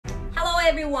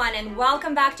everyone, and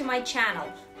welcome back to my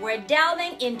channel. We're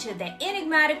delving into the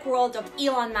enigmatic world of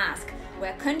Elon Musk,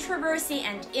 where controversy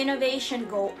and innovation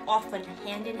go often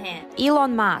hand in hand.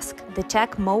 Elon Musk, the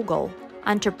tech mogul,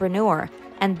 entrepreneur,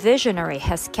 and visionary,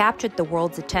 has captured the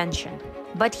world's attention.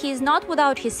 But he is not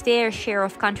without his fair share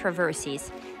of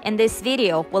controversies. In this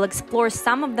video, we'll explore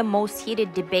some of the most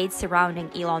heated debates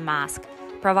surrounding Elon Musk,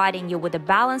 providing you with a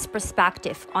balanced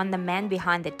perspective on the man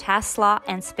behind the Tesla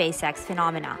and SpaceX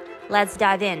phenomena. Let's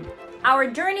dive in. Our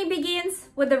journey begins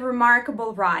with the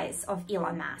remarkable rise of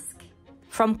Elon Musk.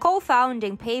 From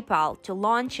co-founding PayPal to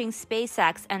launching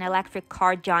SpaceX and electric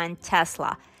car giant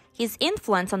Tesla, his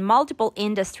influence on multiple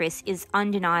industries is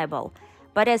undeniable.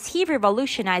 But as he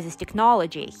revolutionizes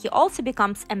technology, he also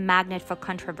becomes a magnet for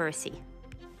controversy.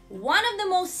 One of the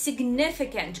most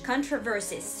significant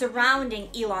controversies surrounding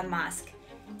Elon Musk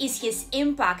is his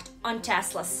impact on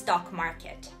Tesla's stock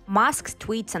market. Musk's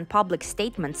tweets and public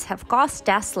statements have caused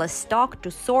Tesla's stock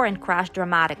to soar and crash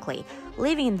dramatically,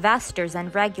 leaving investors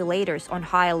and regulators on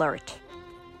high alert.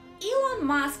 Elon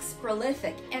Musk's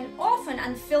prolific and often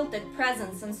unfiltered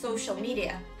presence on social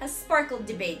media has sparkled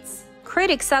debates.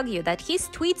 Critics argue that his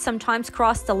tweets sometimes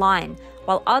cross the line,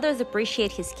 while others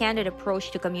appreciate his candid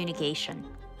approach to communication.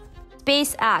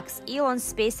 SpaceX, Elon's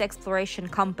space exploration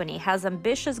company, has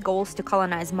ambitious goals to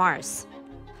colonize Mars.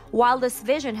 While this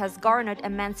vision has garnered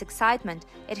immense excitement,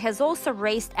 it has also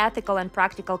raised ethical and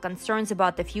practical concerns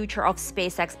about the future of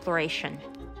space exploration.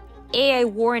 AI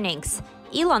warnings.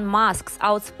 Elon Musk's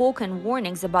outspoken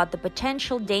warnings about the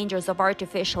potential dangers of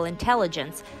artificial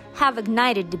intelligence have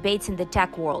ignited debates in the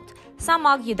tech world. Some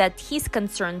argue that his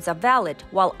concerns are valid,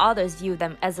 while others view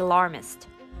them as alarmist.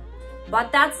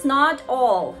 But that's not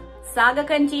all. Saga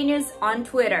continues on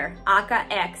Twitter, aka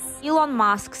X. Elon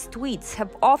Musk's tweets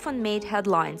have often made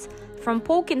headlines, from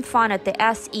poking fun at the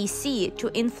SEC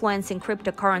to influencing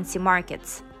cryptocurrency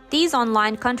markets. These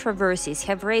online controversies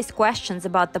have raised questions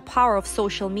about the power of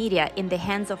social media in the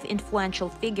hands of influential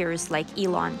figures like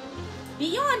Elon.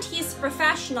 Beyond his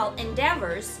professional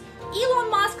endeavors, Elon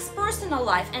Musk's personal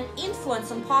life and influence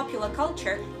on popular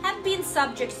culture have been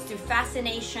subjects to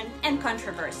fascination and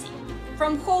controversy.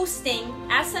 From hosting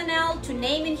SNL to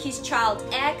naming his child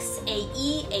X,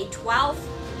 AE, A12,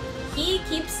 he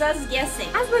keeps us guessing.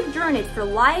 As we've journeyed through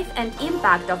life and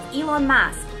impact of Elon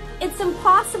Musk, it's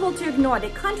impossible to ignore the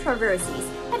controversies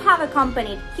that have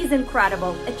accompanied his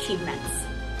incredible achievements.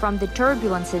 From the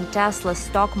turbulence in Tesla's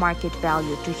stock market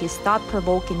value to his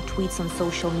thought-provoking tweets on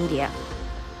social media.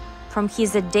 From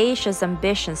his audacious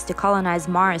ambitions to colonize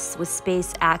Mars with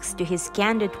SpaceX to his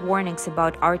candid warnings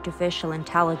about artificial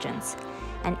intelligence,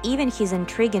 and even his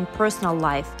intriguing personal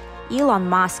life, Elon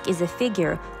Musk is a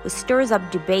figure who stirs up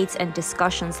debates and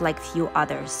discussions like few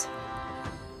others.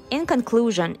 In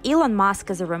conclusion, Elon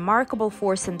Musk is a remarkable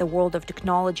force in the world of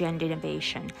technology and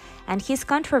innovation, and his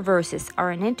controversies are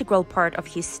an integral part of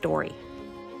his story.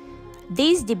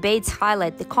 These debates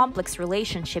highlight the complex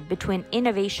relationship between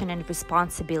innovation and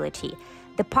responsibility,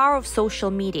 the power of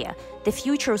social media, the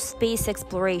future of space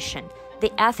exploration,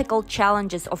 the ethical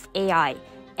challenges of AI,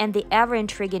 and the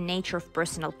ever-intriguing nature of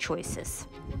personal choices.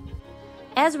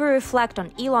 As we reflect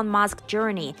on Elon Musk's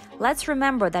journey, let's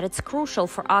remember that it's crucial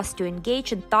for us to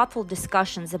engage in thoughtful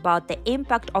discussions about the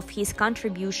impact of his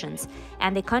contributions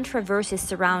and the controversies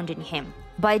surrounding him.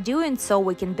 By doing so,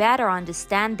 we can better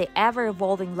understand the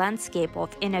ever-evolving landscape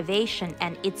of innovation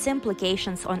and its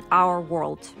implications on our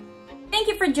world. Thank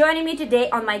you for joining me today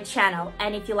on my channel,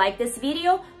 and if you like this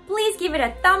video, please give it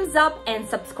a thumbs up and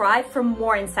subscribe for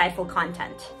more insightful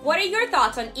content. What are your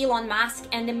thoughts on Elon Musk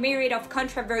and the myriad of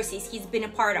controversies he's been a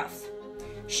part of?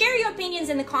 Share your opinions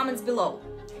in the comments below.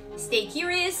 Stay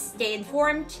curious, stay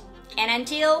informed, and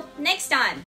until next time!